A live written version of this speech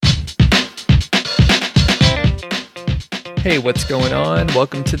Hey, what's going on?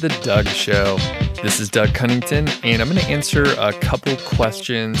 Welcome to The Doug Show. This is Doug Cunnington, and I'm going to answer a couple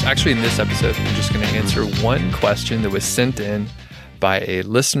questions. Actually, in this episode, I'm just going to answer one question that was sent in by a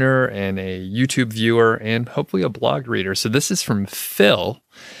listener and a YouTube viewer and hopefully a blog reader. So this is from Phil,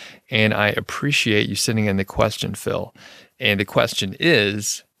 and I appreciate you sending in the question, Phil. And the question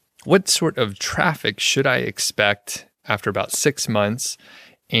is, what sort of traffic should I expect after about 6 months?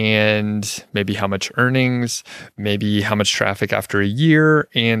 And maybe how much earnings, maybe how much traffic after a year,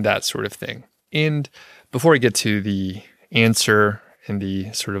 and that sort of thing. And before I get to the answer and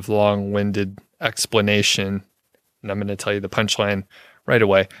the sort of long-winded explanation, and I'm going to tell you the punchline right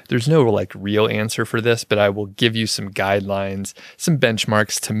away, there's no real answer for this, but I will give you some guidelines, some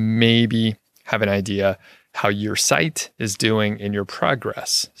benchmarks to maybe have an idea how your site is doing in your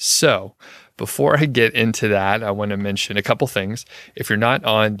progress. So before I get into that, I want to mention a couple things. If you're not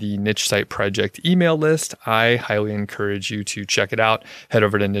on the Niche Site Project email list, I highly encourage you to check it out. Head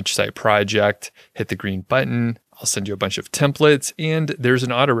over to Niche Site Project, hit the green button. I'll send you a bunch of templates, and there's an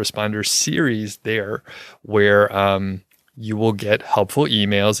autoresponder series there where you will get helpful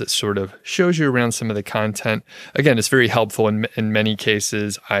emails. It sort of shows you around some of the content. Again, it's very helpful in many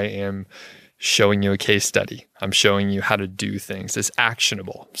cases. I am showing you a case study. I'm showing you how to do things. It's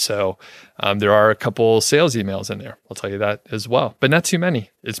actionable. So there are a couple sales emails in there. I'll tell you that as well, but not too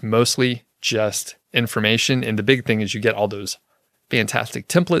many. It's mostly just information. And the big thing is you get all those fantastic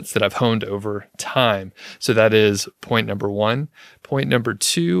templates that I've honed over time. So that is point number one. Point number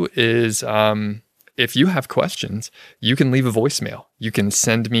two is if you have questions, you can leave a voicemail. You can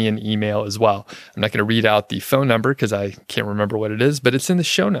send me an email as well. I'm not going to read out the phone number because I can't remember what it is, but it's in the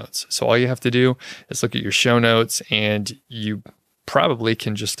show notes. So all you have to do is look at your show notes, and you probably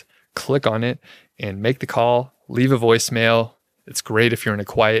can just click on it and make the call, leave a voicemail. It's great if you're in a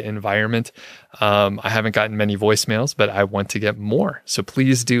quiet environment. I haven't gotten many voicemails, but I want to get more. So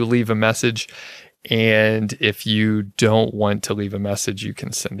please do leave a message. And if you don't want to leave a message, you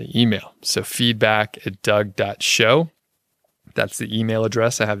can send the email. So feedback@doug.show. That's the email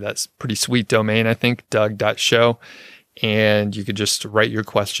address. I have that pretty sweet domain, I think, doug.show. And you could just write your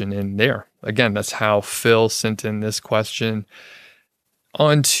question in there. Again, that's how Phil sent in this question.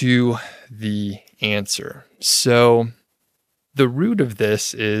 On to the answer. So the root of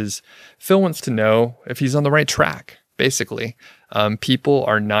this is Phil wants to know if he's on the right track, basically. People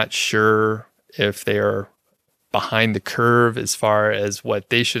are not sure if they are behind the curve as far as what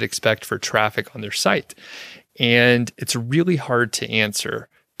they should expect for traffic on their site. And it's really hard to answer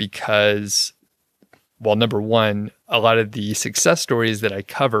because, well, number one, a lot of the success stories that I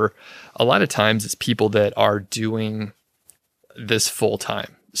cover, a lot of times it's people that are doing this full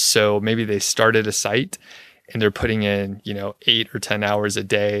time. So maybe they started a site and they're putting in, 8 or 10 hours a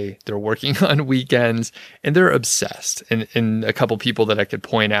day. They're working on weekends and they're obsessed. And a couple people that I could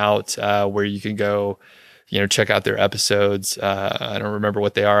point out where you can go, check out their episodes. I don't remember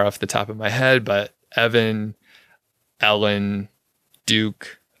what they are off the top of my head, but Evan, Ellen,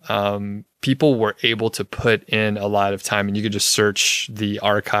 Duke, people were able to put in a lot of time, and you could just search the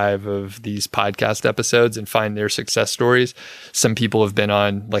archive of these podcast episodes and find their success stories. Some people have been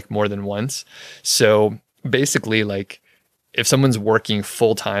on more than once. So basically, if someone's working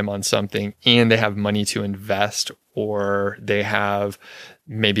full time on something and they have money to invest, or they have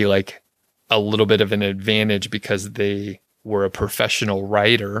maybe a little bit of an advantage because they were a professional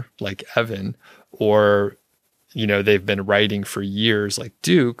writer like Evan, or they've been writing for years like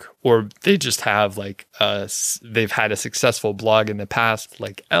Duke, or they just have they've had a successful blog in the past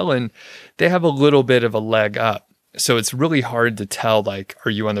like Ellen, they have a little bit of a leg up. So it's really hard to tell,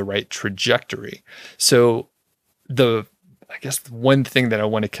 are you on the right trajectory? So I guess the one thing that I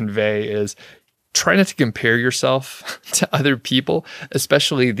want to convey is try not to compare yourself to other people,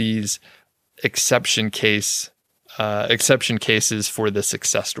 especially these exception cases for the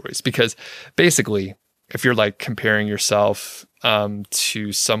success stories, because basically, if you're comparing yourself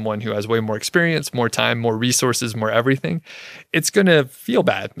to someone who has way more experience, more time, more resources, more everything, it's going to feel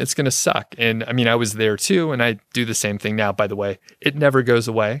bad. It's going to suck. And I was there too, and I do the same thing now, by the way. It never goes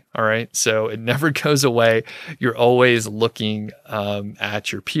away, all right? So it never goes away. You're always looking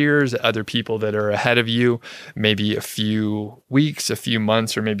at your peers, at other people that are ahead of you, maybe a few weeks, a few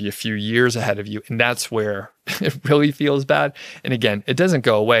months, or maybe a few years ahead of you. And that's where it really feels bad. And again, it doesn't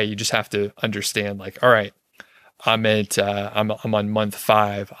go away. You just have to understand, all right, I'm on month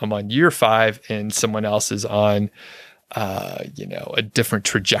 5, I'm on year 5, and someone else is on a different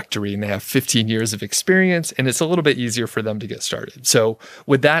trajectory and they have 15 years of experience, and it's a little bit easier for them to get started. So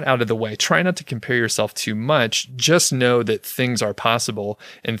with that out of the way, try not to compare yourself too much. Just know that things are possible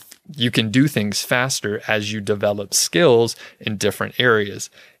and you can do things faster as you develop skills in different areas.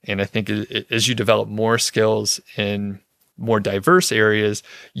 And I think as you develop more skills in more diverse areas,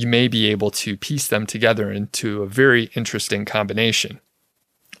 you may be able to piece them together into a very interesting combination,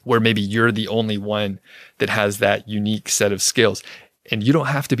 where maybe you're the only one that has that unique set of skills. And you don't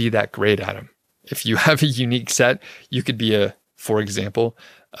have to be that great at them. If you have a unique set, you could be for example,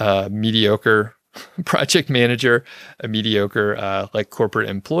 a mediocre project manager, a mediocre corporate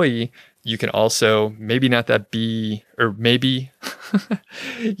employee. You can also maybe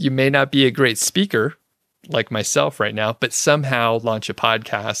you may not be a great speaker like myself right now, but somehow launch a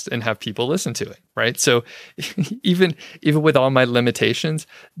podcast and have people listen to it, right? So even with all my limitations,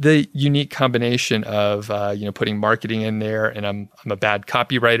 the unique combination of putting marketing in there, and I'm a bad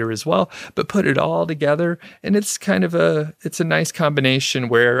copywriter as well, but put it all together, and it's a nice combination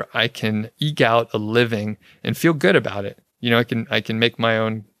where I can eke out a living and feel good about it. I can make my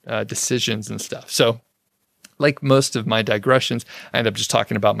own decisions and stuff. So, like most of my digressions, I end up just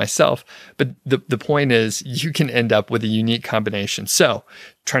talking about myself. But the point is, you can end up with a unique combination. So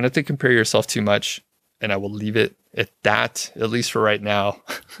try not to compare yourself too much. And I will leave it at that, at least for right now,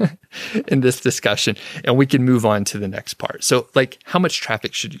 in this discussion. And we can move on to the next part. So how much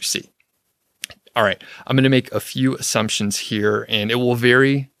traffic should you see? All right, I'm going to make a few assumptions here, and it will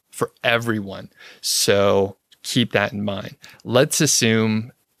vary for everyone. So keep that in mind. Let's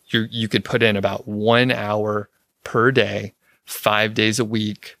assume you could put in about 1 hour per day, 5 days a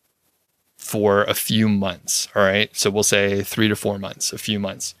week for a few months. All right. So we'll say 3 to 4 months, a few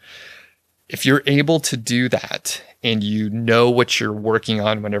months. If you're able to do that and you know what you're working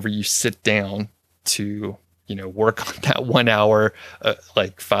on whenever you sit down to, work on that 1 hour,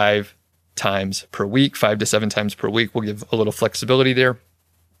 5 times per week, 5 to 7 times per week, we'll give a little flexibility there.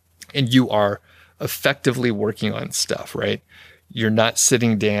 And you are effectively working on stuff, right? You're not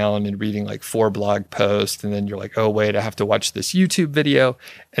sitting down and reading 4 blog posts, and then you're like, oh, wait, I have to watch this YouTube video.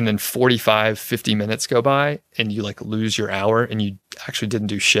 And then 45, 50 minutes go by and you lose your hour and you actually didn't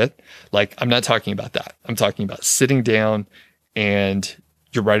do shit. I'm not talking about that. I'm talking about sitting down and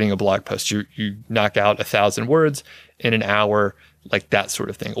you're writing a blog post. You knock out 1,000 words in an hour, that sort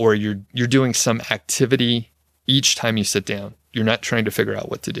of thing. Or you're doing some activity each time you sit down. You're not trying to figure out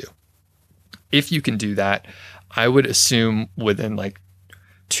what to do. If you can do that, I would assume within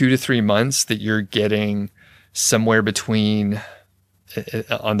 2 to 3 months that you're getting somewhere between,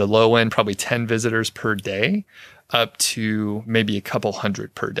 on the low end, probably 10 visitors per day, up to maybe a couple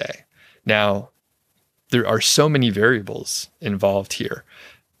hundred per day. Now, there are so many variables involved here.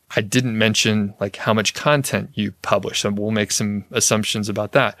 I didn't mention how much content you publish, so we'll make some assumptions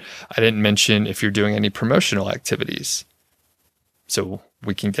about that. I didn't mention if you're doing any promotional activities, so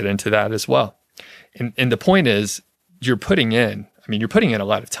we can get into that as well. And the point is, you're putting in a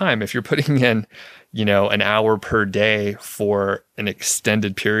lot of time. If you're putting in, an hour per day for an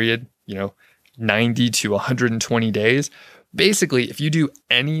extended period, 90 to 120 days, basically, if you do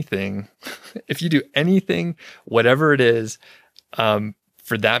anything, whatever it is,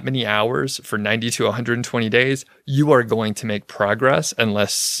 for that many hours, for 90 to 120 days, you are going to make progress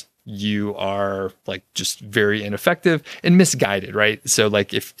unless you are just very ineffective and misguided, right? So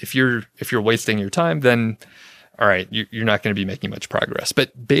if you're wasting your time, then all right, you're not going to be making much progress.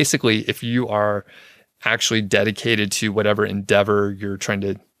 But basically, if you are actually dedicated to whatever endeavor you're trying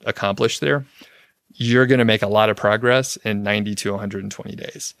to accomplish there, you're going to make a lot of progress in 90 to 120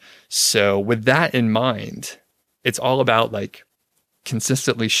 days. So with that in mind, it's all about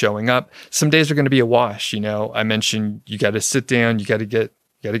consistently showing up. Some days are going to be a wash. I mentioned you got to sit down, you got to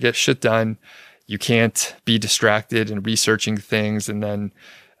get shit done. You can't be distracted and researching things and then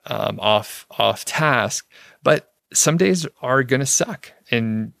off task. But some days are going to suck,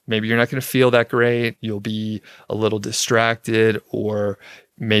 and maybe you're not going to feel that great. You'll be a little distracted, or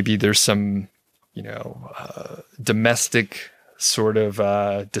maybe there's some, domestic sort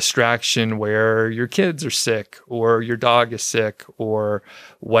of distraction where your kids are sick or your dog is sick or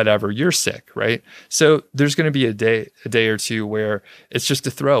whatever, you're sick, right? So there's going to be a day or two where it's just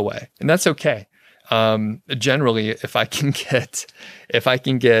a throwaway, and that's okay. Generally, if I can get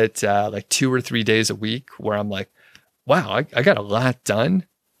 2 or 3 days a week where I'm wow, I got a lot done,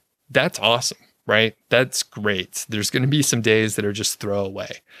 that's awesome, right? That's great. There's going to be some days that are just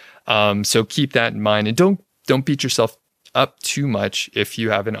throwaway. So keep that in mind, and don't beat yourself up too much if you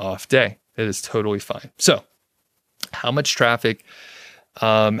have an off day. It is totally fine. So how much traffic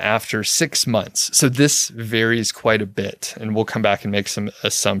after 6 months. So this varies quite a bit, and we'll come back and make some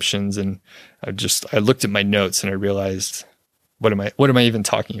assumptions. And I looked at my notes and I realized, what am I even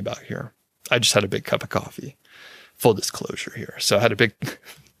talking about here? I just had a big cup of coffee. Full disclosure here. So I had a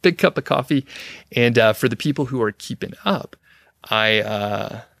big cup of coffee, and for the people who are keeping up,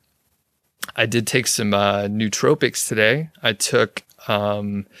 I did take some nootropics today. I took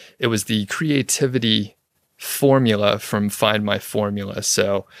it was the creativity formula from Find My Formula.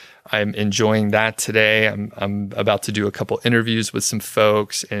 So I'm enjoying that today. I'm about to do a couple interviews with some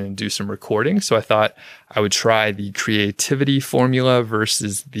folks and do some recording. So I thought I would try the creativity formula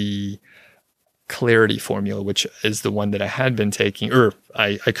versus the clarity formula, which is the one that I had been taking, or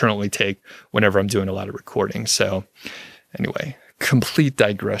I currently take whenever I'm doing a lot of recording. So anyway, complete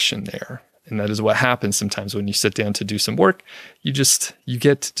digression there. And that is what happens sometimes when you sit down to do some work. You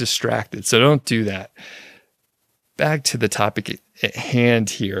get distracted. So don't do that. Back to the topic at hand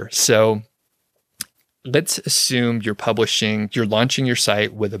here. So let's assume you're launching your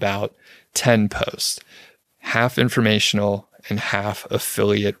site with about 10 posts, half informational and half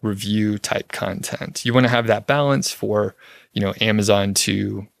affiliate review type content. You want to have that balance for, Amazon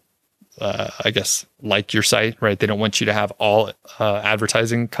to, like your site, right? They don't want you to have all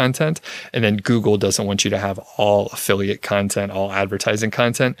advertising content. And then Google doesn't want you to have all affiliate content, all advertising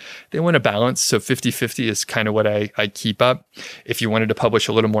content. They want to balance. So 50-50 is kind of what I keep up. If you wanted to publish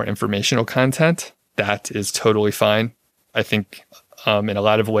a little more informational content, that is totally fine. I think in a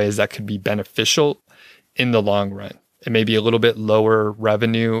lot of ways that could be beneficial in the long run. It may be a little bit lower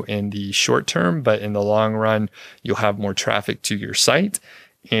revenue in the short term, but in the long run, you'll have more traffic to your site.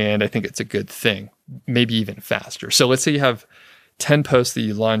 And I think it's a good thing, maybe even faster. So let's say you have 10 posts that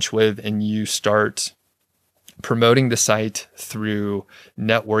you launch with and you start promoting the site through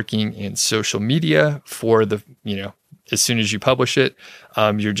networking and social media for the, as soon as you publish it,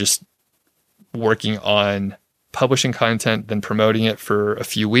 you're just working on publishing content, then promoting it for a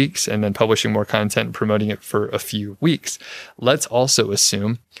few weeks, and then publishing more content and promoting it for a few weeks. Let's also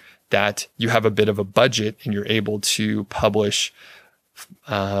assume that you have a bit of a budget and you're able to publish,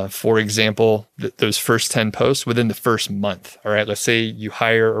 for example, those first 10 posts within the first month. All right. Let's say you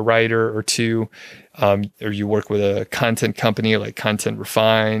hire a writer or two, or you work with a content company like Content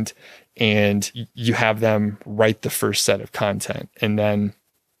Refined, and you have them write the first set of content. And then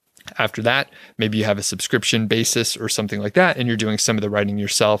after that, maybe you have a subscription basis or something like that, and you're doing some of the writing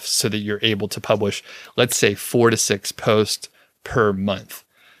yourself so that you're able to publish, let's say, 4 to 6 posts per month.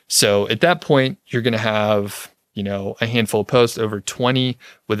 So at that point, you're going to have, a handful of posts, over 20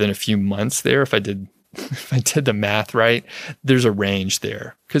 within a few months there. If I did the math right, there's a range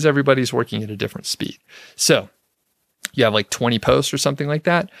there because everybody's working at a different speed. So you have like 20 posts or something like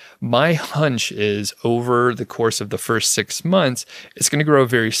that. My hunch is over the course of the first 6 months, it's going to grow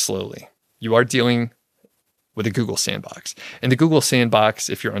very slowly. You are dealing with a Google sandbox. And the Google sandbox,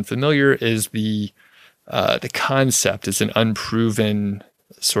 if you're unfamiliar, is the concept is an unproven,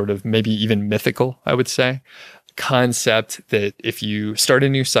 sort of maybe even mythical, I would say, concept that if you start a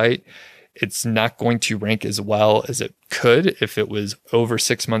new site, it's not going to rank as well as it could if it was over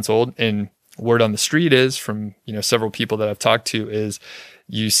 6 months old. And word on the street is from, several people that I've talked to is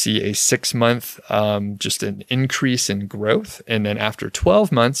you see a 6 month, just an increase in growth. And then after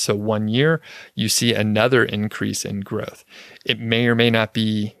 12 months, so 1 year, you see another increase in growth. It may or may not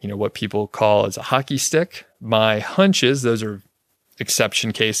be, what people call as a hockey stick. My hunch is those are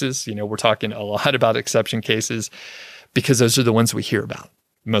exception cases. We're talking a lot about exception cases because those are the ones we hear about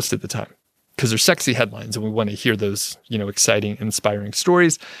most of the time, because they're sexy headlines and we want to hear those, exciting, inspiring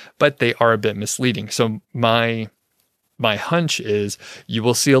stories, but they are a bit misleading. So my hunch is you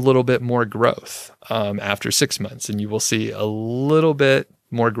will see a little bit more growth after 6 months, and you will see a little bit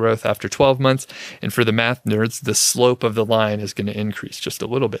more growth after 12 months. And for the math nerds, the slope of the line is going to increase just a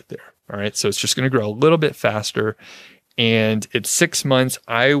little bit there. All right. So it's just going to grow a little bit faster. And at 6 months,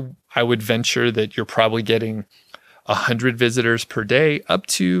 I would venture that you're probably getting 100 visitors per day, up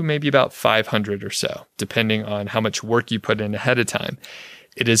to maybe about 500 or so, depending on how much work you put in ahead of time.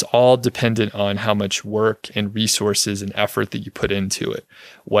 It is all dependent on how much work and resources and effort that you put into it,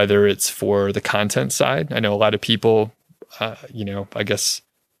 whether it's for the content side. I know a lot of people, I guess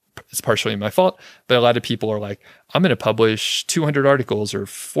it's partially my fault, but a lot of people are like, I'm going to publish 200 articles or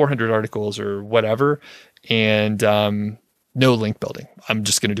 400 articles or whatever, and no link building. I'm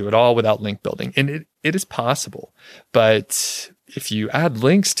just going to do it all without link building. And it is possible. But if you add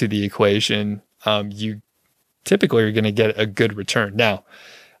links to the equation, you typically are going to get a good return. Now,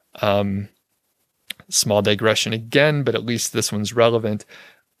 small digression again, but at least this one's relevant.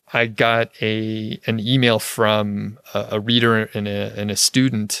 I got an email from a reader and a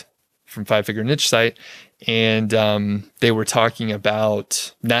student from Five Figure Niche Site, and they were talking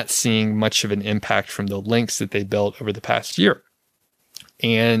about not seeing much of an impact from the links that they built over the past year.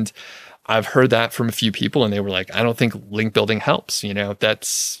 And I've heard that from a few people, and they were like, I don't think link building helps.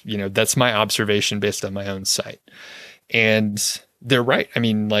 That's my observation based on my own site. And they're right. I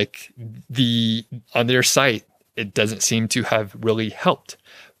mean, like on their site, it doesn't seem to have really helped,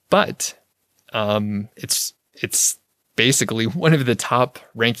 but it's basically one of the top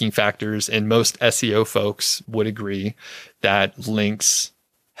ranking factors, and most SEO folks would agree that links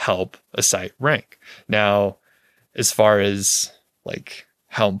help a site rank. Now, as far as like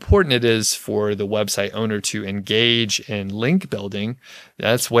how important it is for the website owner to engage in link building,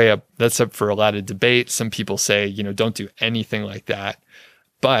 that's up for a lot of debate. Some people say, don't do anything like that.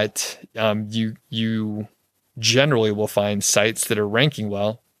 But you generally will find sites that are ranking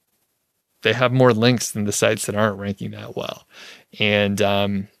well, they have more links than the sites that aren't ranking that well.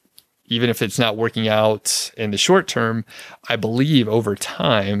 And even if it's not working out in the short term, I believe over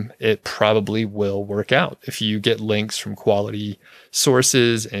time, it probably will work out. If you get links from quality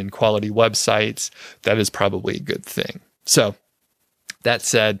sources and quality websites, that is probably a good thing. So that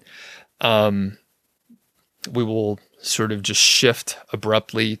said, we will sort of just shift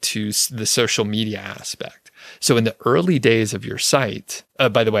abruptly to the social media aspect. So in the early days of your site,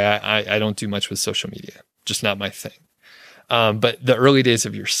 by the way, I don't do much with social media, just not my thing. But the early days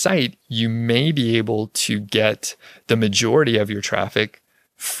of your site, you may be able to get the majority of your traffic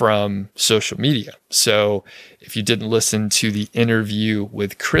from social media. So if you didn't listen to the interview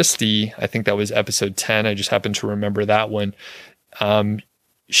with Christy, I think that was episode 10. I just happened to remember that one.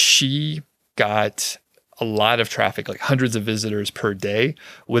 She got a lot of traffic, like hundreds of visitors per day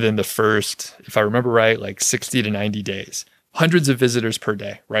within the first, if I remember right, like 60 to 90 days. Hundreds of visitors per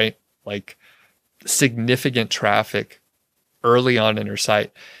day, right? Like significant traffic early on in her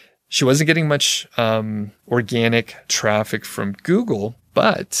site. She wasn't getting much organic traffic from Google,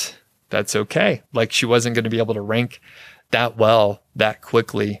 but that's okay. Like she wasn't going to be able to rank that well that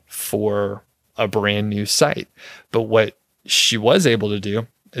quickly for a brand new site. But what she was able to do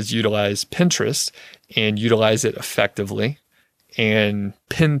is utilize Pinterest and utilize it effectively and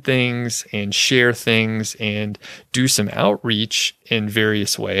pin things and share things and do some outreach in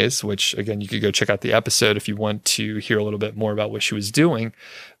various ways, which again, you could go check out the episode if you want to hear a little bit more about what she was doing.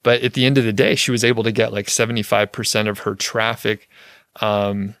 But at the end of the day, she was able to get like 75% of her traffic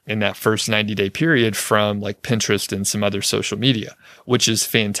in that first 90-day period from like Pinterest and some other social media, which is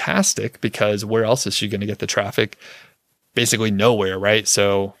fantastic because where else is she going to get the traffic? Basically nowhere, right?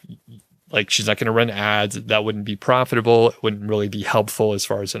 So like she's not going to run ads. That wouldn't be profitable. It wouldn't really be helpful as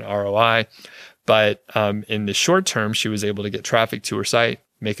far as an ROI. But in the short term, she was able to get traffic to her site,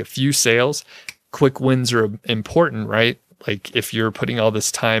 make a few sales. Quick wins are important, right? Like if you're putting all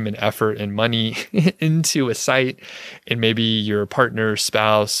this time and effort and money into a site, and maybe your partner,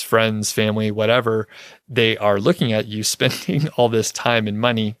 spouse, friends, family, whatever, they are looking at you spending all this time and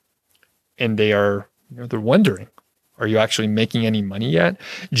money, and they're wondering, are you actually making any money yet?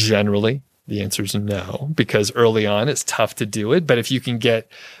 Generally, the answer is no, because early on it's tough to do it. But if you can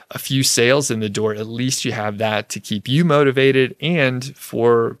get a few sales in the door, at least you have that to keep you motivated, and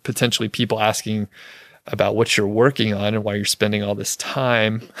for potentially people asking about what you're working on and why you're spending all this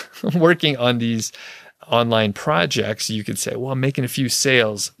time working on these online projects, you could say, well, I'm making a few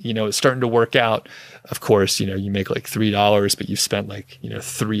sales, it's starting to work out. Of course, you make like $3, but you've spent like,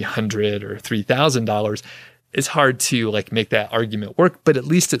 $300 or $3,000. It's hard to like make that argument work, but at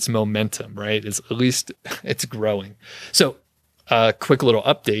least it's momentum, right? At least it's growing. So quick little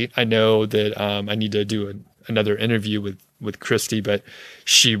update. I know that I need to do another interview with Christy, but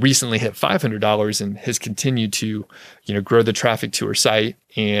she recently hit $500 and has continued to, grow the traffic to her site.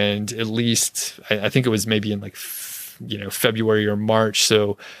 And at least I think it was maybe in like, February or March.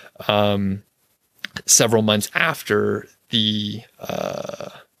 So several months after the,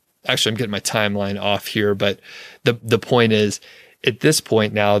 actually I'm getting my timeline off here, but the point is at this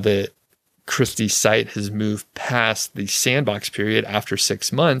point now that Christy's site has moved past the sandbox period after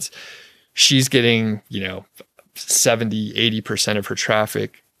 6 months, she's getting, 70, 80% of her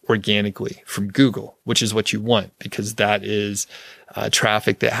traffic organically from Google, which is what you want, because that is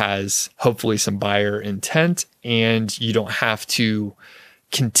traffic that has hopefully some buyer intent, and you don't have to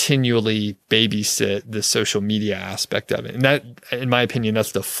continually babysit the social media aspect of it. And that, in my opinion,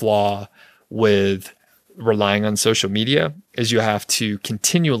 that's the flaw with relying on social media, is you have to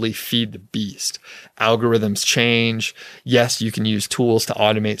continually feed the beast. Algorithms change. Yes, you can use tools to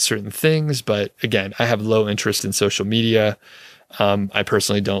automate certain things, but again, I have low interest in social media. I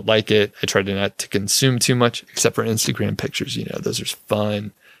personally don't like it. I try to not to consume too much, except for Instagram pictures. Those are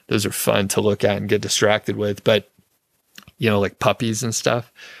fun. Those are fun to look at and get distracted with. But, like puppies and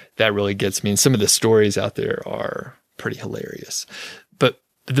stuff, that really gets me. And some of the stories out there are pretty hilarious. But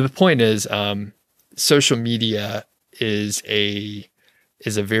the point is, social media is a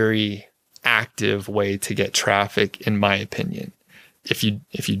very active way to get traffic, in my opinion. If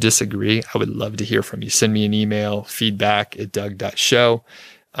you disagree, I would love to hear from you. Send me an email, feedback@doug.show.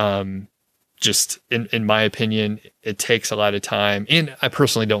 Just in my opinion, it takes a lot of time, and I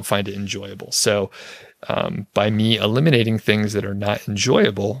personally don't find it enjoyable. So by me eliminating things that are not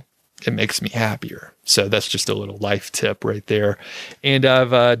enjoyable, it makes me happier. So that's just a little life tip right there. And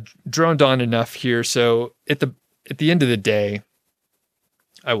I've droned on enough here. So at the end of the day,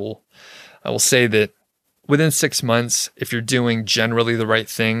 I will say that within 6 months, if you're doing generally the right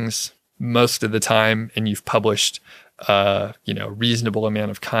things most of the time, and you've published reasonable amount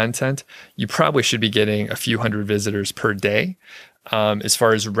of content, you probably should be getting a few hundred visitors per day. As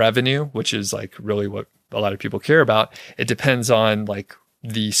far as revenue, which is like really what a lot of people care about, it depends on like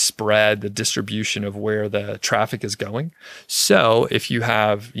the spread, the distribution of where the traffic is going. So if you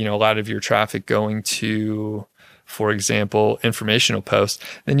have, a lot of your traffic going to, for example, informational posts,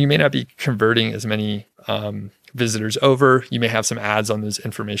 then you may not be converting as many visitors over. You may have some ads on those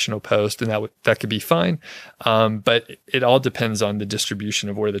informational posts, and that could be fine. But it all depends on the distribution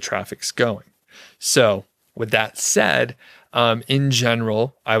of where the traffic's going. So with that said, in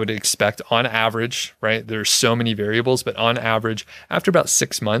general, I would expect on average, right? There's so many variables, but on average, after about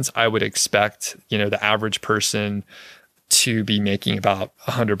 6 months, I would expect, the average person to be making about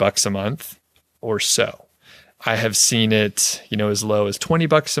 $100 a month or so. I have seen it, as low as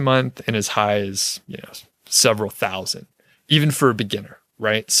 $20 a month and as high as, several thousand, even for a beginner,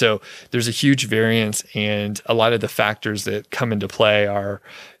 right? So there's a huge variance, and a lot of the factors that come into play are,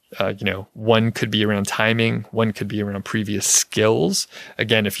 one could be around timing, one could be around previous skills.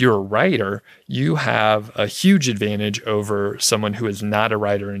 Again, if you're a writer, you have a huge advantage over someone who is not a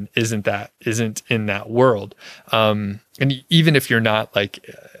writer and isn't in that world. And even if you're not like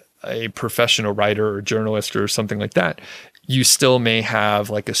a professional writer or journalist or something like that, you still may have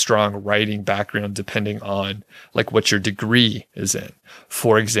like a strong writing background depending on like what your degree is in.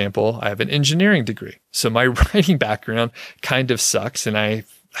 For example, I have an engineering degree, so my writing background kind of sucks, and I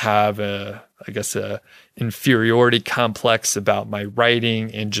have a inferiority complex about my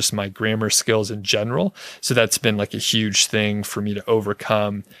writing and just my grammar skills in general. So that's been like a huge thing for me to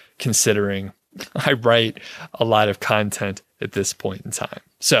overcome, considering I write a lot of content at this point in time.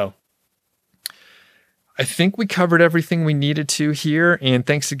 So I think we covered everything we needed to here. And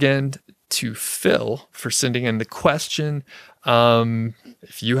thanks again to Phil for sending in the question.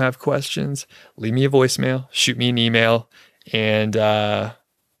 If you have questions, leave me a voicemail, shoot me an email, and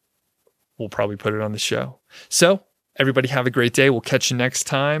we'll probably put it on the show. So everybody have a great day. We'll catch you next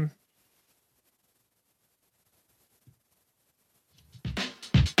time.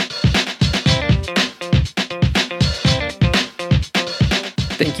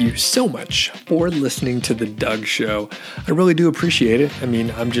 Thank you so much for listening to The Doug Show. I really do appreciate it. I mean,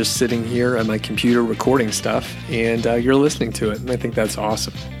 I'm just sitting here on my computer recording stuff, and you're listening to it, and I think that's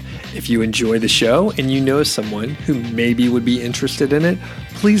awesome. If you enjoy the show and you know someone who maybe would be interested in it,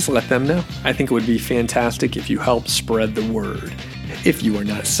 please let them know. I think it would be fantastic if you help spread the word. If you are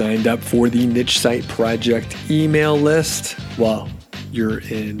not signed up for the Niche Site Project email list, well, you're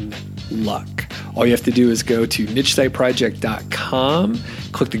in luck. All you have to do is go to nichesiteproject.com,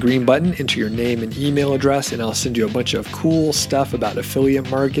 click the green button, enter your name and email address, and I'll send you a bunch of cool stuff about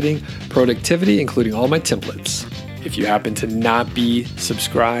affiliate marketing, productivity, including all my templates. If you happen to not be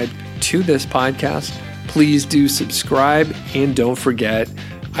subscribed to this podcast, please do subscribe, and don't forget,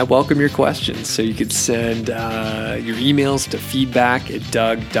 I welcome your questions. So you could send your emails to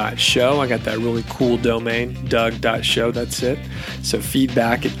feedback@doug.show. I got that really cool domain, doug.show, that's it. So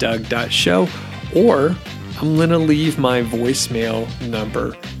feedback@doug.show, or I'm going to leave my voicemail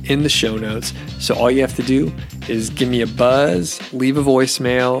number in the show notes. So all you have to do is give me a buzz, leave a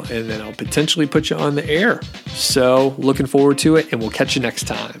voicemail, and then I'll potentially put you on the air. So looking forward to it, and we'll catch you next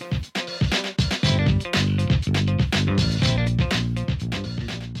time.